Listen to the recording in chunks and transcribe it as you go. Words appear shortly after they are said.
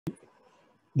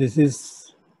This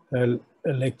is a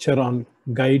lecture on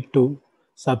guide to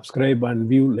subscribe and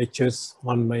view lectures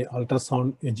on my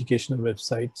ultrasound educational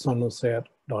website,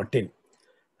 sonoshare.in.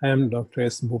 I am Dr.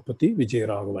 S. Bhupati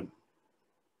Vijayaraghavan.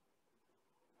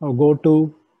 Now go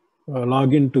to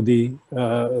log into the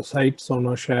site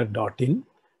sonoshare.in.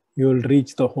 You will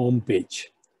reach the home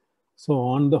page. So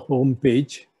on the home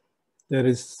page, there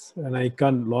is an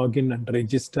icon login and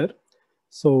register.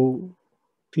 So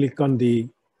click on the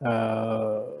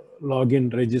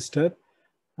login register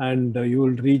and you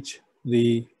will reach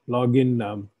the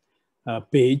login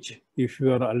page. If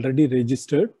you are already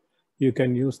registered, you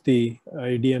can use the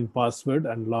ID and password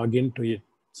and log in to your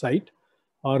site.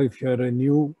 Or if you are a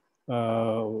new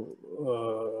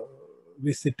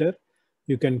visitor,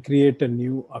 you can create a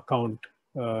new account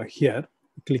here,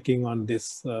 clicking on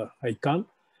this icon,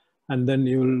 and then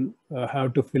you will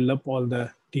have to fill up all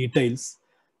the details,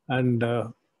 and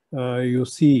you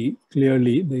see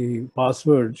clearly the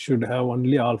password should have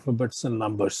only alphabets and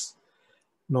numbers,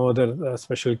 no other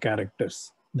special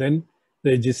characters. Then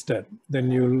register.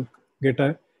 Then you'll get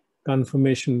a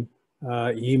confirmation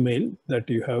email that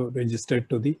you have registered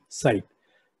to the site.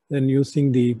 Then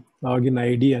using the login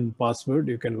ID and password,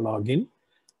 you can log in.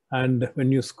 And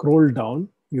when you scroll down,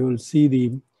 you will see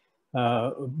the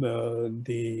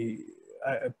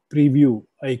preview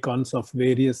icons of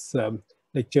various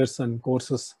lectures and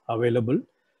courses available.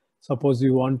 Suppose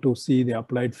you want to see the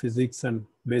applied physics and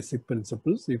basic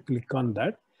principles, you click on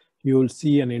that. You will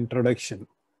see an introduction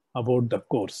about the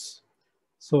course.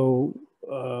 So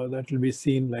that will be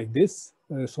seen like this.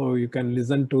 So you can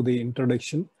listen to the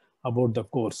introduction about the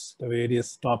course, the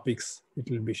various topics it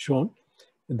will be shown.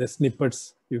 The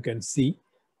snippets you can see.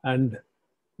 And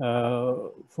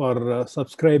for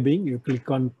subscribing, you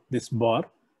click on this bar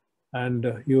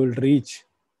and you will reach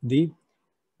the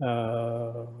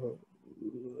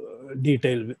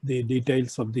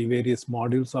details of the various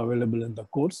modules available in the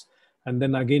course. And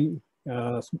then again,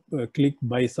 click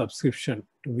buy subscription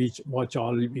to watch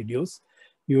all videos.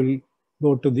 You will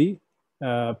go to the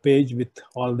page with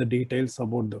all the details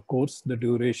about the course, the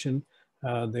duration,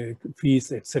 the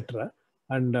fees, etc.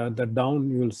 And the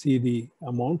down you will see the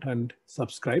amount and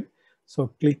subscribe. So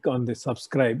click on the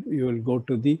subscribe. You will go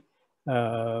to the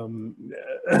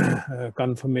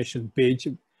confirmation page,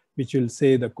 which will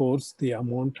say the course, the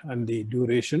amount, and the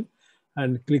duration,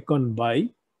 and click on buy,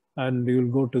 and you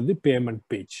will go to the payment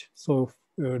page. So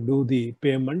do the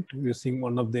payment using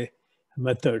one of the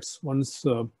methods. Once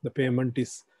the payment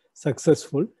is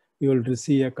successful, you will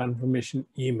receive a confirmation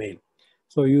email.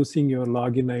 So using your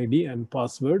login ID and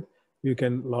password, you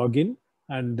can log in,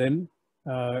 and then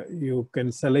you can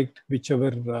select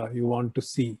whichever you want to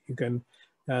see. You can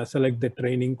select the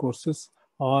training courses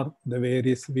or the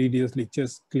various videos,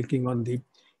 lectures, clicking on the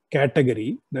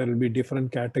category. There will be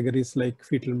different categories like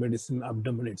fetal medicine,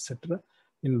 abdomen, etc.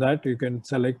 In that, you can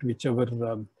select whichever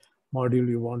module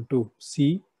you want to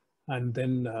see, and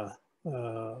then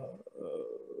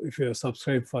if you are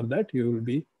subscribed for that, you will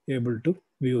be able to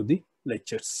view the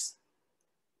lectures.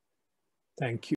 Thank you.